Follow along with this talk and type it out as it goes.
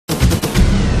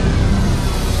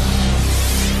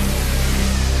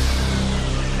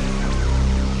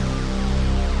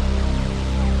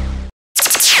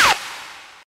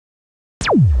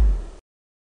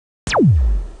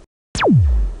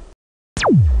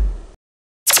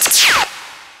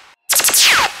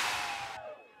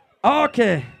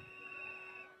Okay.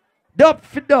 Dub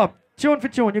for dub. Tune for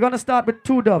tune. You're gonna start with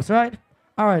 2 dubs, right?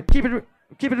 Alright, keep it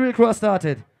real cool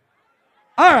started.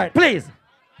 Alright, please.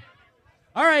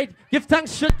 Alright, give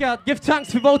thanks, Stuttgart. Give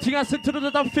thanks for voting us into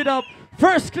the dub fit up.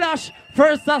 First clash,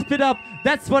 first dub fit up.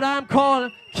 That's what I'm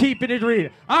called keeping it real.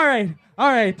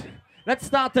 Alright. Let's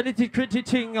start the nitty-gritty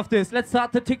thing of this. Let's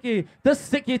start the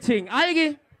sticky thing.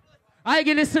 Algi,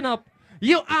 listen up.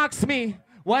 You asked me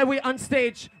why we on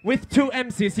stage with 2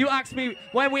 MCs. You asked me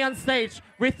why we on stage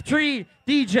with 3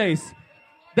 DJs.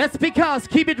 That's because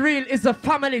Keep It Real is a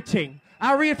family thing.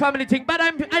 A real family thing. But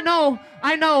I know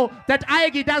that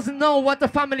Igi doesn't know what the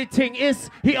family thing is.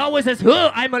 He always says,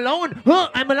 I'm alone.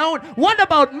 What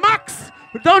about Max?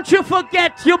 Don't you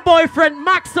forget your boyfriend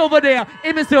Max over there.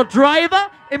 Him is your driver.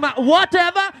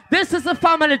 Whatever. This is a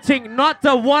family thing, not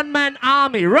a one-man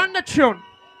army. Run the tune.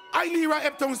 Leroy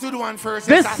Heptones do the one first.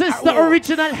 This is the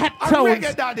original Heptones.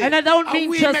 And I don't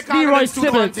mean just Leroy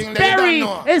Sibbles. Barry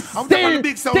is still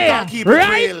there,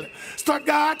 right?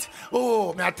 Stuttgart.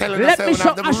 Oh, me I tell you, let me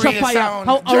show Asha Fire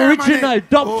how original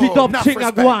dub thing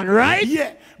are going, right?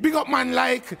 Yeah, big up man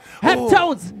like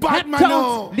Heptones,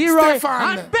 Leroy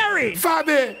Stefan, and Barry.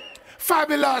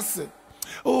 Fabulous.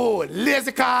 Oh,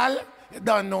 Lazy Carl. You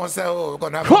don't know, so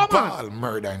gonna have a ball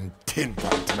murder and tin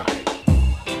pot tonight.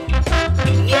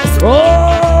 Yes.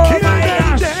 Oh my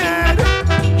gosh!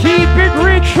 Keep it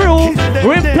real true.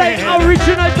 We play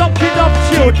original dub tune.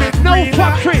 No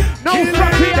fuckery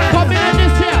are coming in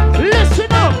this here.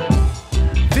 Listen up.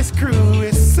 This crew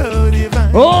is so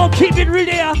divine. Oh, keep it real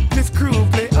there. This crew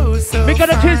play oh so we're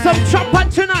gonna kill some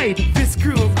trumpet tonight. This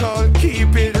crew called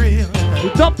Keep It Real.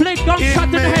 Don't play gunshot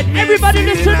in the head. Everybody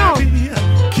listen up.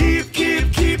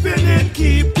 Keeping it.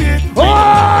 Keeping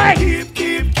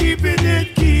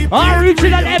it.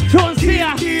 Original Heptones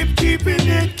here. Keeping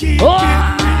it.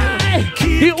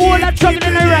 The old are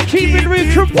juggling era. Keep it real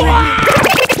true.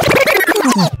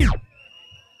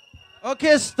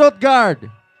 Okay, Stuttgart.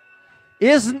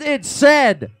 Isn't it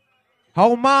sad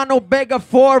how Mano beg a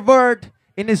forward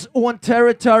in his own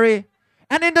territory?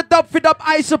 And in the dub fit up,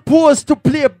 I suppose to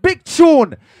play a big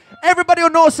tune. Everybody who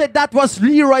knows that that was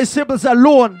Leroy Sibbles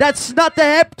alone. That's not the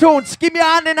Heptones. Give me a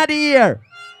hand in the ear.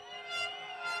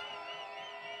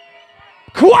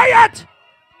 Quiet!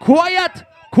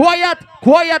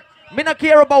 Me not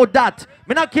care about that.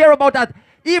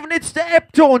 Even it's the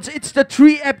Heptones, it's the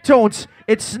 3 Heptones.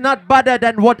 It's not better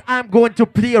than what I'm going to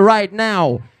play right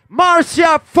now.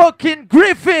 Marcia fucking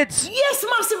Griffiths! Yes,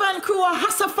 Massive and crew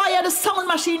has to fire the sound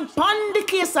machine on the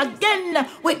case again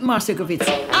with Marcia Griffiths.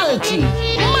 Algie,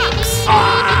 Max,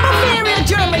 Bavaria,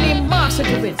 Germany, Marcia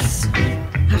Griffiths.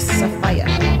 Has to fire.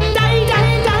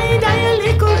 Die,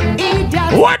 little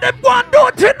idiot. What them gonna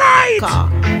do tonight?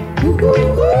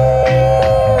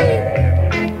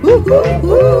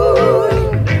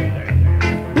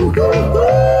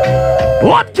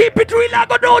 What Keep It Real I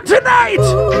gonna do tonight?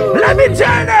 Let me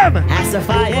tell them. As the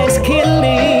fire's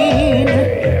killing,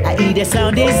 I hear the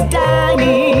sound is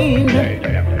dying.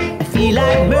 I feel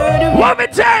like murder. What me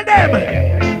tell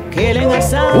them? Killing a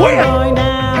sound right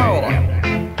now.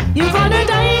 You're gonna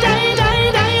die,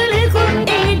 little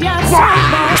idiot.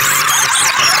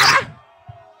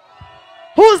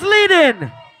 Who's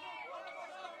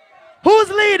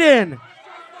leading?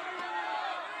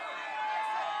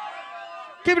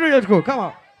 Keep it real cool, come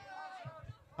on.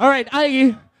 Alright,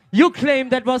 Igi, you claim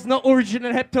that was no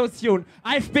original Heptones tune.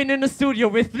 I've been in the studio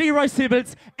with Leroy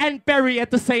Sibbles and Barry at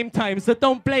the same time, so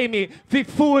don't blame me if we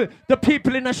fool the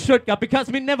people in a Stuttgart, because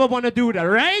we never want to do that,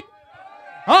 right?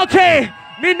 Okay,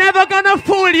 me never gonna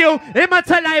fool you. It might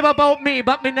tell a lie about me,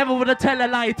 but me never would tell a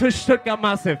lie to Stuttgart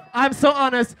Massive. I'm so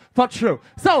honest for true.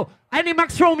 So, any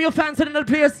Max Romeo fans in the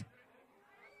place?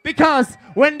 Because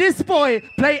when this boy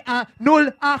play a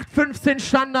 0815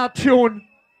 standard tune,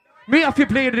 me have to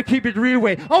play the Keep It Real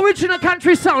way. Original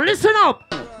country sound, listen up!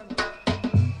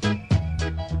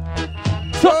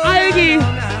 So Igi,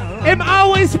 him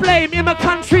always play him a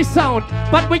country sound,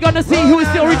 but we're gonna see who is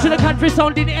the original country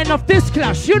sound in the end of this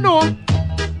clash, you know?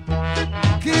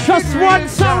 Just one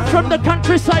sound from the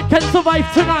countryside can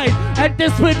survive tonight, and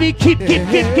this will be Keep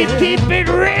It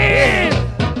Real!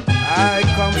 I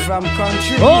come from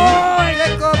country,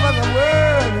 take over the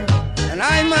world, and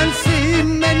I man see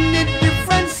many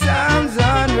different sounds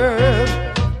on earth.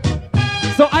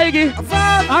 So Igi,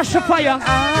 Asha Fire,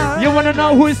 you wanna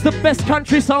know who is the best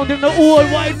country sound in the whole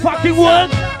wide fucking world?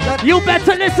 You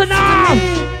better listen now!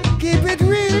 Keep It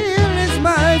Real is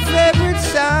my favorite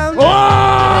sound.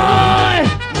 My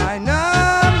 #1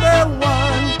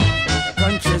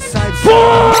 countryside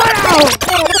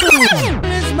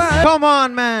Come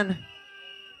on, man.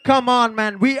 Come on,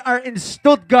 man. We are in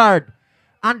Stuttgart.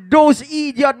 And those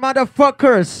idiot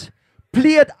motherfuckers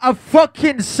played a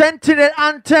fucking Sentinel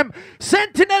anthem.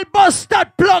 Sentinel bust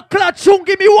that blood clot tune.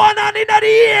 Give me one hand in the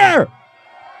ear.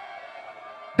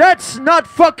 That's not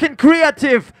fucking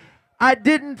creative. I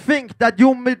didn't think that you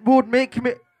would make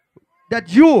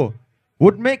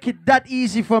it that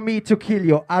easy for me to kill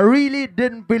you. I really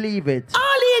didn't believe it.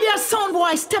 All idiot sound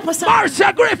boy, step aside.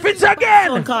 Marcia Griffiths again.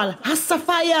 Sound call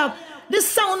Hasafire, the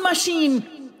sound machine.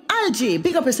 Algie,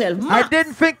 big up yourself. I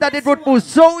didn't think that it would move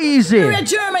so easy. You're in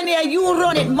Germany and you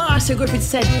run it. Marcia Griffith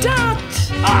said that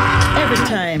every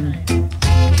time.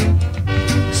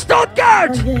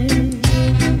 Stuttgart!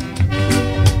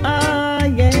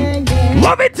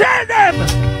 Let me tell them!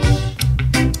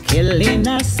 Killing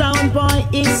a sound boy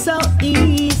is so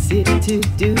easy to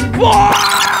do.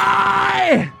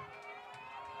 Why?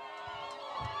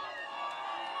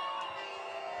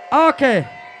 Okay.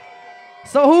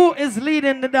 So who is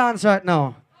leading the dance right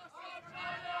now?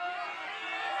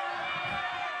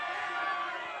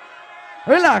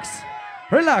 Relax.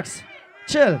 Relax.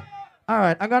 Chill.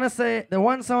 Alright, I'm gonna say the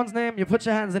one sound's name, you put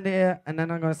your hands in the air, and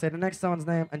then I'm gonna say the next sound's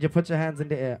name, and you put your hands in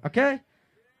the air, okay?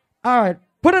 Alright,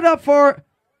 put it up for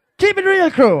Keep It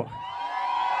Real Crew.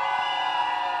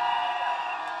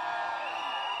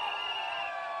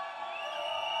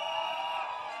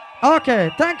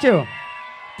 Okay, thank you.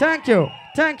 Thank you.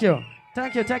 Thank you.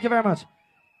 Thank you. Thank you very much.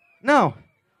 Now,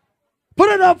 put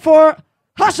it up for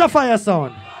Hasafire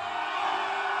Sound.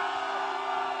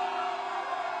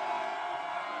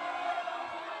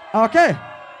 Okay.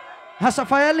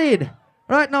 Hasafire lead.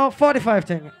 Right now, 45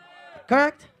 thing.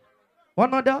 Correct?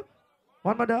 One more dub?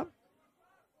 One more dub?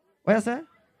 What you say?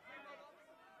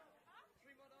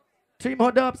 3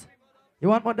 more dubs? You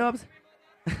want more dubs?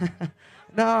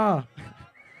 No.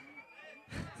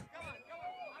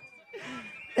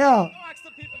 Yeah.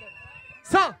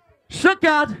 So,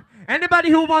 Stuttgart, anybody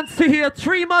who wants to hear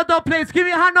 3 more dub plates, give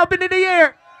me a hand up in the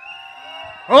air.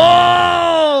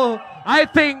 Oh! I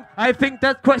think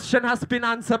that question has been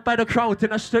answered by the crowd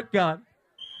in Stuttgart.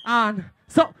 And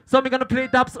so we're gonna play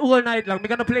dubs all night long. We're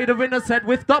gonna play the winner set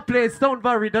with dub plates. Don't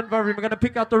worry. We're gonna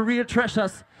pick out the real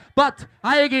treasures. But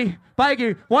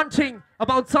Baigi, one thing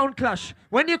about Sound Clash.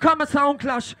 When you come a Sound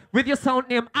Clash with your sound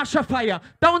name Fire,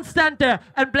 don't stand there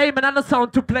and blame another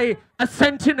sound to play a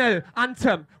Sentinel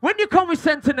anthem. When you come with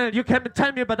Sentinel, you can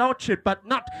tell me about shit, but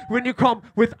not when you come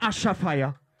with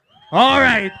Fire. All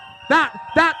right, that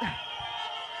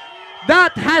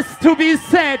has to be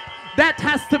said. That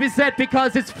has to be said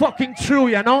because it's fucking true,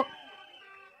 you know?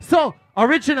 So,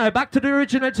 original, back to the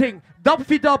original thing. Dub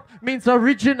for dub means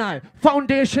original,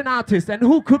 foundation artist. And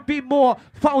who could be more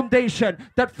foundation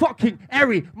than fucking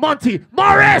Harry Monty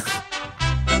Morris?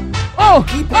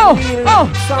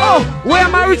 Where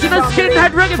my original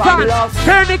skinhead reggae fans?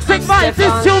 Turnix and vibes,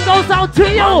 this tune goes out to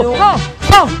you.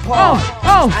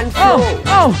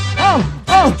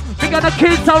 We're gonna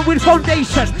kill sound with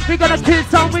foundation. We're gonna kill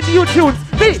sound with new tunes.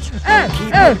 Keep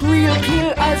it real,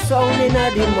 kill a sound in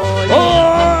the morning.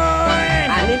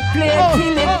 And it play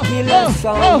kill a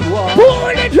sound boy.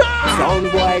 Sound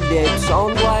boy dead,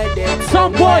 sound boy dead,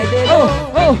 sound boy dead.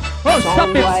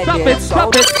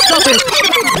 Stop it.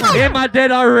 Am I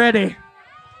dead already?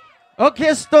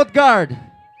 Okay, Stuttgart.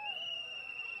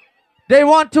 They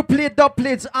want to play dub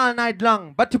plates all night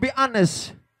long. But to be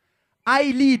honest,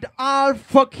 I lead all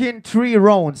fucking 3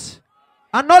 rounds.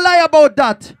 And no lie about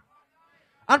that.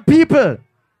 And people,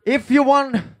 if you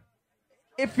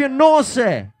know,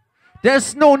 say,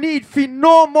 there's no need for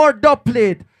no more dub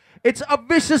plate. It's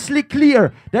obviously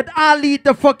clear that I lead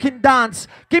the fucking dance.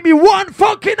 Give me one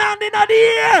fucking hand in the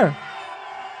air.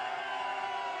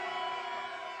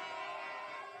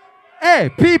 Hey,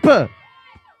 people.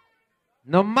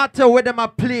 No matter whether I'm a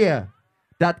player,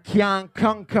 that can't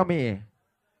conquer me.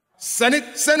 Send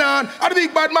it, send on. Are the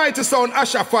big bad mighty sound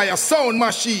Fire sound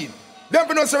machine. Them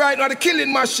for know say right now the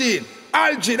killing machine.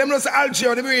 Algie, them know say Algie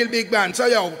are the real big band. So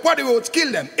yo, what the roads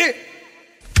kill them? Eh?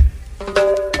 Well,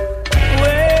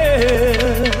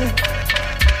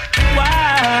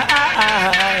 why?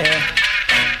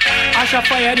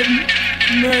 Fire the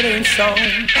murdering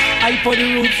sound. I put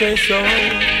the roots say so.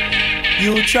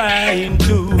 You trying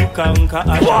to conquer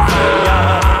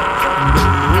Fire.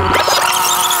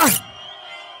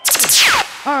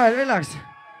 Alright, relax.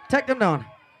 Take them down.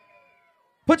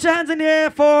 Put your hands in the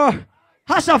air for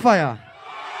Fire.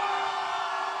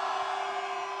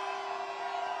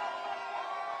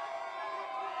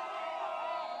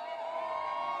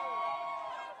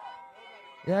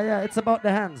 Yeah, it's about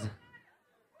the hands.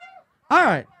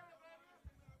 Alright.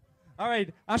 All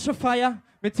right, Asher Fire,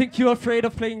 me think you're afraid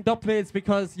of playing dub plates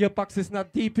because your box is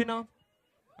not deep enough.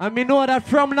 And me know that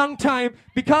from long time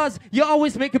because you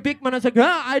always make a big man and say,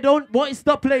 I don't voice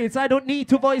dub plates. I don't need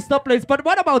to voice dub plates. But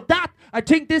what about that? I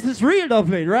think this is real dub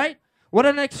plate, right? What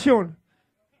the next tune?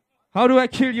 How do I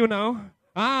kill you now?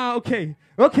 Okay.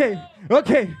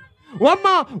 One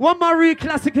more real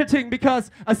classical thing because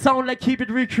a sound like Keep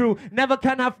It Real Crew never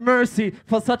can have mercy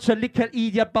for such a little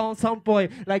idiot bound sound boy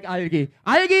like Algie.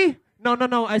 Algie?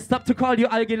 No, I stopped to call you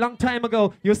Algie long time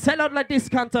ago. You sell out like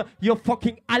discounter, you're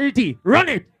fucking Aldi. Run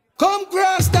it! Come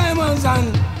cross diamonds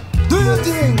and do your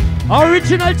thing.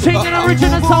 Original thing and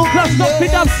original sound class, not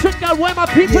fit up, Stuttgart, where my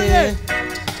people there?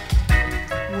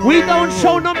 We don't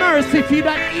show no mercy for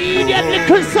that idiot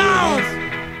little sound.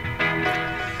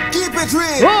 Keep it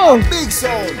real, big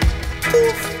sound.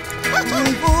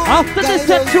 After the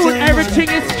set tune, everything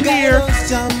is clear.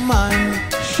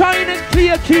 Shine and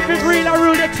clear, keep it real, I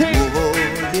rule the thing.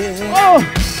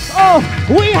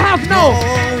 We have no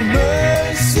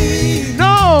mercy.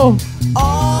 No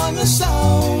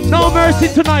mercy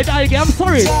tonight, Ige, I'm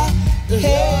sorry.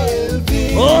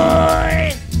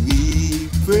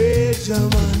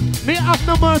 Me have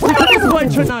no mercy for this boy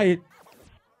tonight.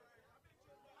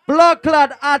 Blood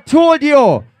Clot, I told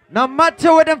you, no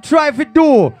matter what them try to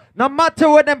do, no matter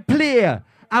what them play,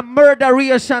 I murder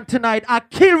reaction tonight. I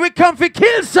kill, we come for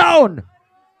kill sound.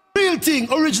 Real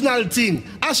thing, original thing.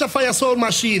 Asher Fire Sound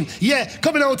Machine. Yeah,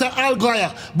 coming out of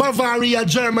Allgäu, Bavaria,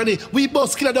 Germany. We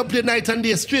both killed up the night and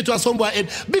day straight to a somewhere head.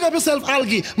 Big up yourself,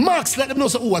 Algie. Max, let them know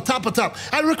so top.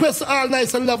 I request all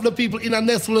nice and lovely people in a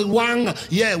nest with Wang.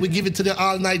 Yeah, we give it to them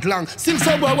all night long. Still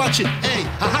somewhere watching. Hey,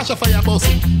 a Asher Fire boss.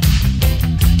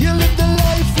 You live the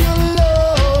life you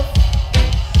love.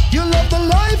 You love the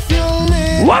life you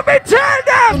live. What me tell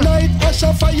them? Tonight,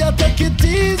 Asher Fire, take it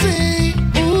easy.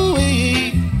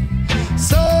 Ooh-wee.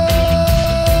 So,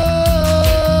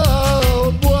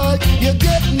 boy, you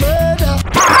get murdered.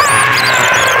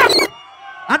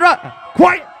 Andra,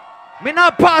 quiet. Me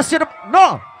not pass you the...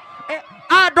 No.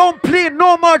 I don't play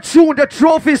no more tune. The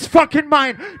trophy is fucking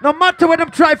mine. No matter what them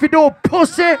try to do,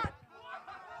 pussy.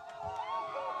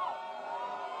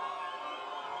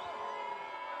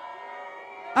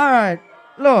 Alright,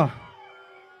 look.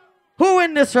 Who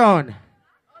win this round?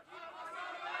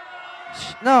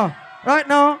 No, right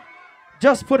now,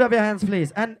 just put up your hands,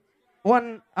 please. And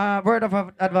one word of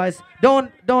advice: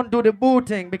 don't do the boo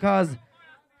thing because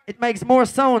it makes more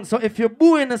sound. So if you're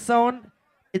booing a sound,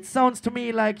 it sounds to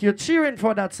me like you're cheering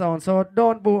for that sound. So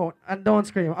don't boo and don't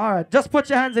scream. All right, just put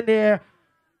your hands in the air.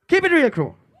 Keep it real,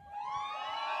 crew.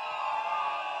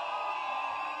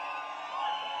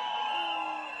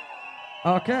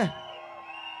 Okay.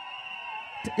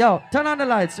 Yo, turn on the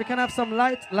lights. You can have some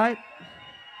light. All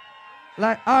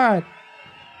right.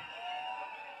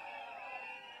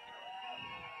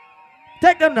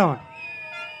 Take them down.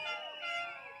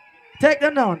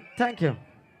 Thank you.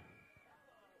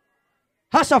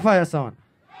 Asher Fire sound.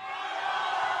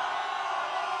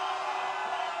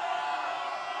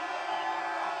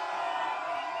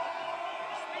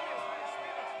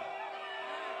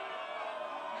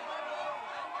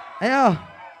 Yo,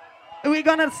 we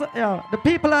gonna, yo, the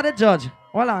people are the judge.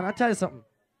 Hold on, I'll tell you something.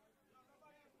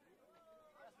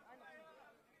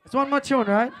 It's one more tune,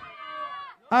 right?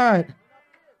 All right.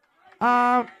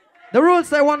 The rules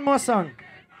say one more song.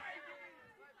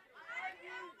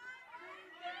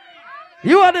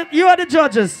 You are the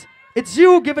judges. It's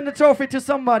you giving the trophy to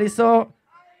somebody, so,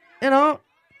 you know,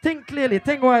 think clearly,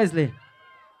 think wisely.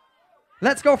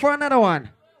 Let's go for another one.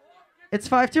 It's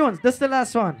 5 tunes. This is the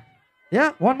last one.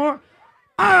 Yeah, one more.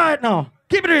 All right, now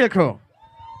keep it real, crew.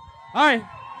 All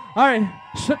right.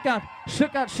 Stuttgart.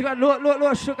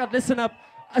 Look, Stuttgart, listen up.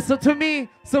 So to me,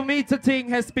 the thing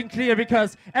has been clear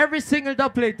because every single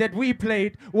dub plate that we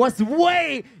played was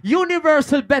way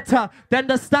universal better than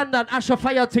the standard Asher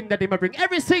Fire thing that they might bring.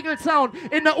 Every single sound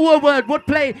in the whole world would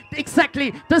play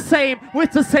exactly the same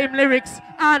with the same lyrics.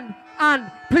 And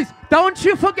please, don't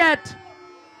you forget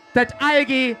that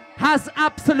Algie has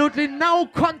absolutely no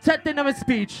content in his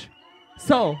speech.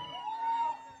 So,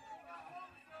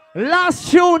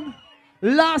 last tune,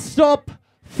 last stop,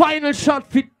 final shot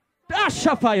for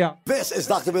Asher Fire. This is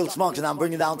Dr. Bill Smokes and I'm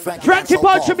bringing down Frankie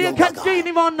Poacher, me and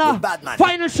Canteen on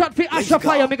final shot for Asher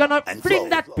Fire. We're gonna bring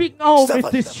that big home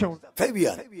with this tune.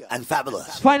 Fabian and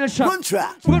Fabulous. Final shot. One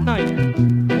track. Good night.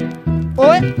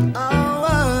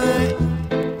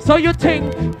 So you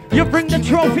think you bring the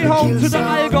trophy home to the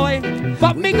Allgäu,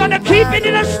 but me gonna keep it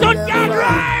in a Stuttgart,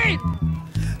 right?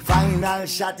 Final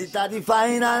shot, it at the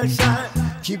final shot.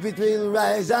 Keep it real,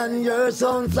 rise and your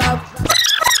sound flap.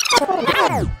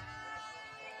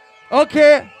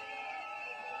 Okay,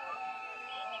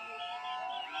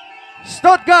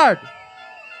 Stuttgart.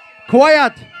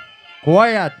 Quiet.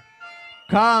 Quiet.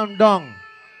 Calm down.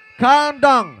 Calm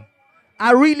down.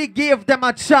 I really gave them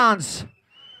a chance.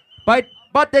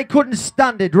 But they couldn't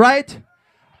stand it, right?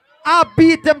 I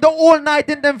beat them the whole night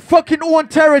in them fucking own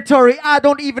territory. I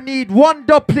don't even need one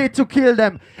dub plate to kill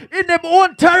them. In them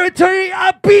own territory,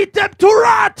 I beat them to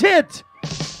rot it.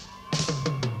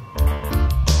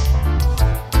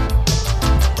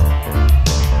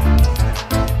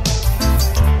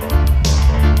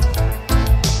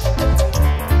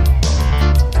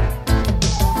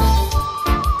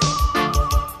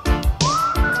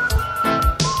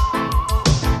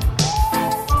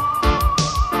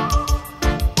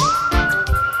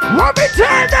 Let me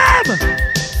tell them!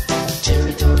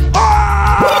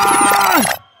 Oh!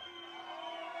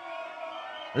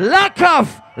 Lock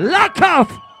off! Lock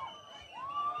off!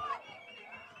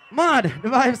 Man, the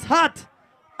vibe's hot.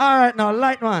 Alright now,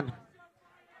 light man.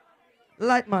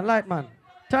 Light man, light man.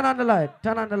 Turn on the light,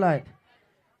 turn on the light.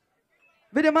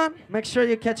 Video man, make sure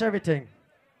you catch everything.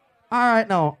 Alright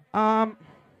now,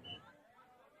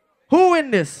 who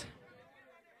win this?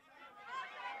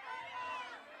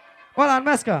 Hold on,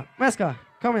 Meska, Meska,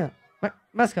 come here.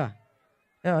 Meska.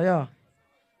 Yo, yo.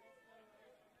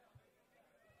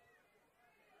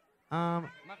 Oh.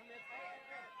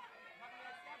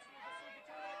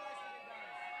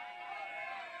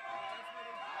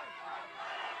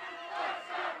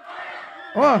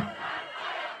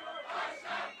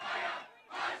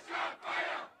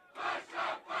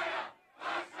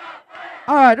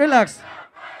 All right, relax.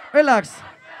 Relax.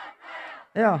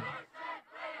 Yeah.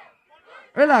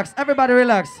 Relax, everybody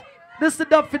relax. This is the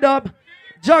Dub for Dub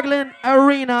Juggling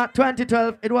Arena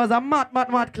 2012. It was a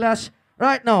mad clash.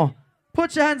 Right now,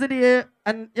 put your hands in the air.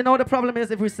 And you know the problem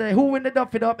is if we say who win the Dub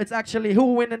for Dub, it's actually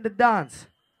who win in the dance.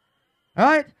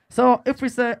 Alright? So if we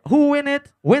say who win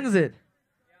it, wins it.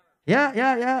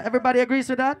 Yeah. Everybody agrees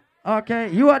with that? Okay,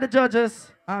 you are the judges.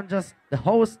 I'm just the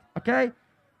host, okay?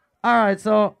 Alright,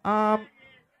 so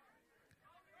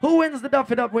who wins the Dub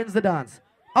for Dub wins the dance.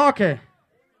 Okay.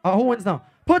 Who wins now?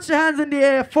 Put your hands in the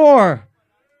air for.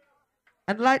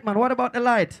 And light man, what about the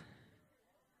light?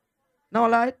 No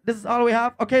light? This is all we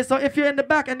have? Okay, so if you're in the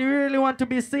back and you really want to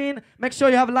be seen, make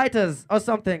sure you have lighters or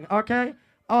something, okay?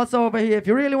 Also over here, if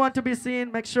you really want to be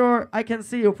seen, make sure I can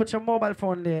see you. Put your mobile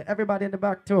phone there. Everybody in the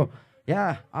back too.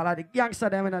 Yeah, all of the gangster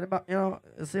them in the back, you know,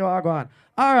 see how I go on.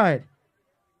 All right.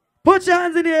 Put your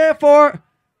hands in the air for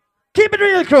Keep It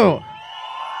Real Crew.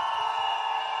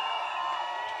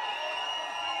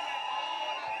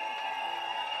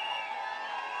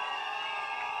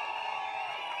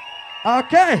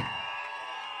 Okay.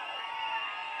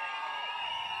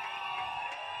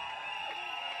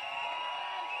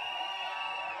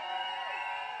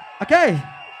 Okay.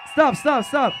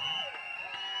 Stop.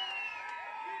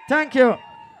 Thank you.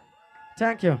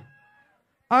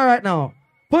 All right now.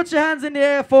 Put your hands in the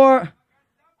air for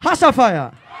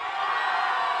Hasafire.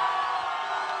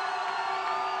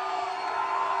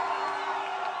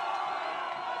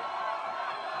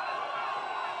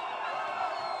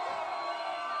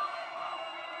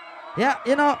 Yeah,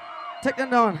 you know, take them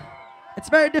down. It's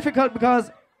very difficult because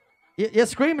you're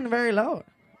screaming very loud.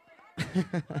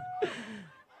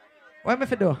 What am I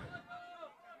do?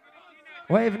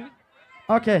 Waving?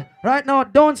 Okay, right now,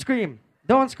 don't scream.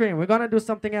 Don't scream. We're going to do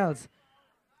something else.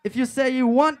 If you say you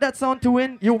want that sound to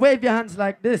win, you wave your hands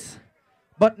like this.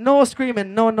 But no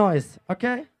screaming, no noise,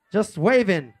 okay? Just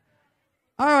waving.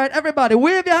 All right, everybody,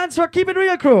 wave your hands for Keep It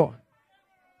Real Crew.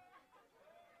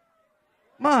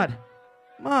 Mad.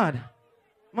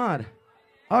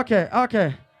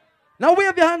 Okay. Now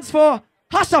wave your hands for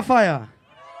Hasafire.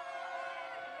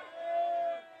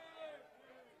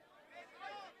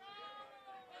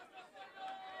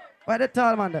 Why the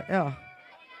tall man there? Yeah.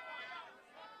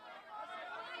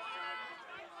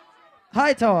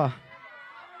 High Tower.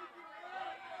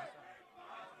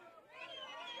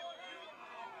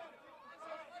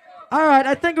 All right,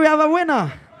 I think we have a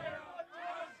winner.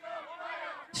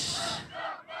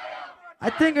 I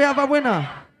think we have a winner.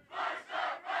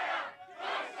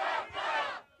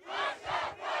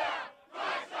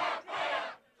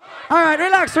 All right,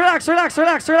 relax.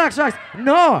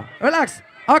 No, relax.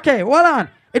 Okay, hold on.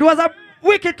 It was a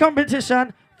wicked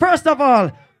competition. First of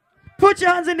all, put your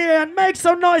hands in the air and make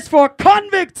some noise for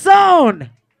Convict Sound.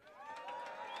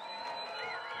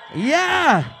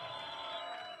 Yeah.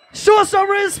 Show some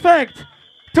respect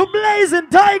to Blazing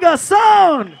Tiger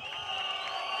Sound.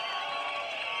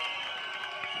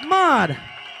 Mad.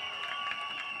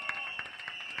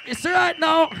 It's right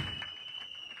now.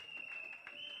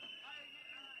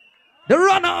 The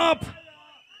runner-up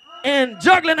in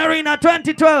Juggling Arena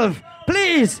 2012.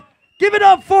 Please Give it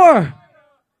up for.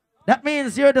 That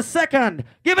means you're the second.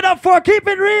 Give it up for Keep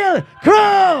It Real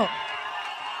crew.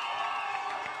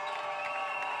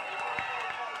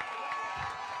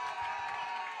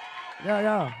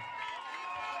 Yeah.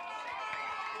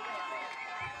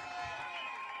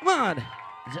 Come on.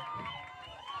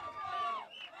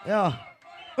 Yeah.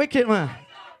 Wicked, man.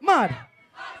 Mad.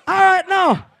 All right,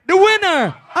 now, the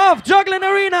winner of Juggling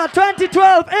Arena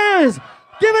 2012 is,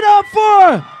 give it up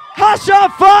for Hasha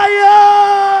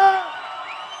Fire!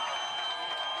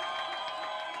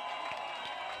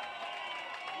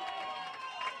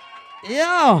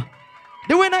 Yeah.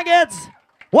 The winner gets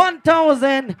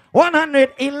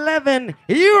 1,111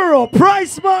 euro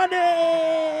prize money.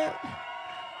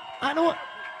 I know.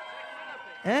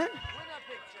 Eh?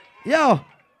 Yo,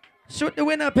 shoot the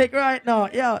winner pick right now.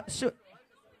 Yeah, shoot.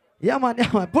 Yeah, man.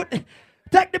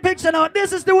 Take the picture now.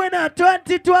 This is the winner,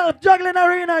 2012 Juggling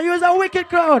Arena. Use a wicked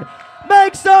crowd.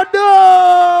 Make some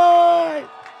noise.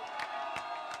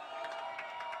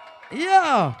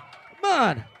 Yeah,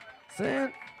 man. See?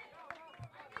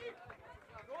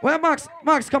 Well, Max,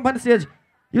 come on the stage.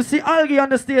 You see Algie on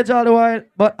the stage all the while,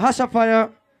 but Hasha Fire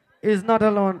is not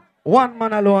alone. One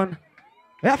man alone.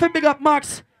 We have to big up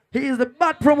Max. He is the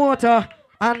bad promoter.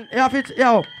 And you have to,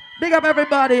 yo, big up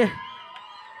everybody.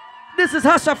 This is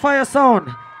Hasha Fire sound.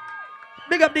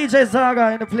 Big up DJ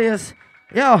Zaga in the place.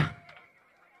 Yo.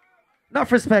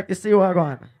 Enough respect, you see where I'm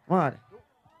going. What?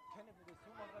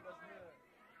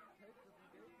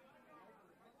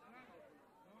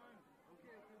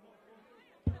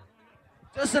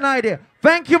 Just an idea.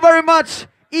 Thank you very much,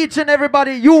 each and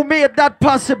everybody. You made that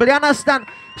possible. You understand?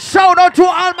 Shout out to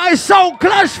all my Sound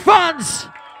Clash fans.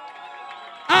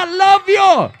 I love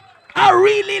you. I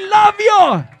really love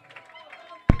you.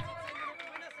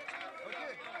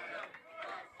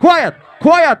 Quiet.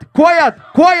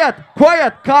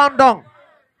 Calm down.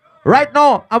 Right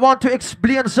now, I want to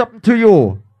explain something to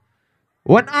you.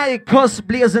 When I cuss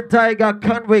Blazing Tiger,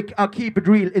 Convict, I keep it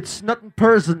real. It's nothing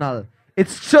personal.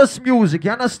 It's just music,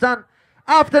 you understand?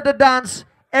 After the dance,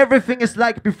 everything is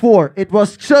like before. It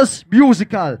was just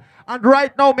musical. And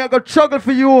right now, I'm going to juggle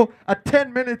for you a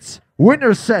 10 minutes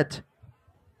winner set.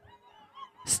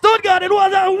 Stuttgart, it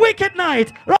was a wicked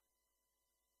night.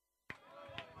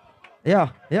 Yeah.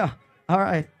 All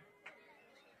right.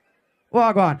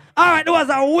 Walk on. All right, it was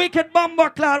a wicked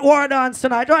bomber-clad war dance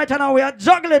tonight. Right now, we are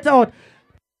juggling it out.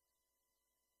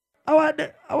 How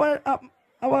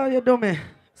are you doing me?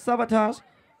 Sabotage.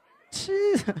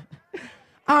 Jeez.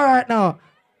 All right now,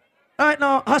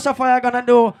 Hasha Fire gonna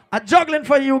do a juggling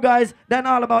for you guys. Then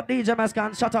all about DJ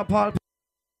Mescan. Shut up, Paul.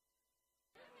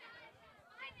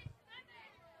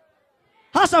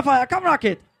 Hasha Fire, come rock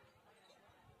it.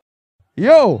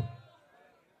 Yo,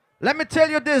 let me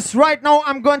tell you this. Right now,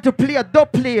 I'm going to play a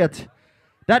dub plate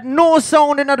that no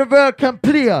sound in the world can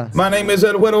play. My name is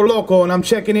Eduardo Loco, and I'm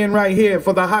checking in right here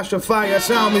for the Hasha Fire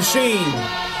sound machine.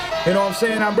 You know what I'm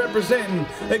saying? I'm representing.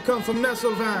 They come from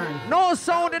Nesselvine. No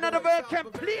sound in the world can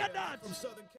play that.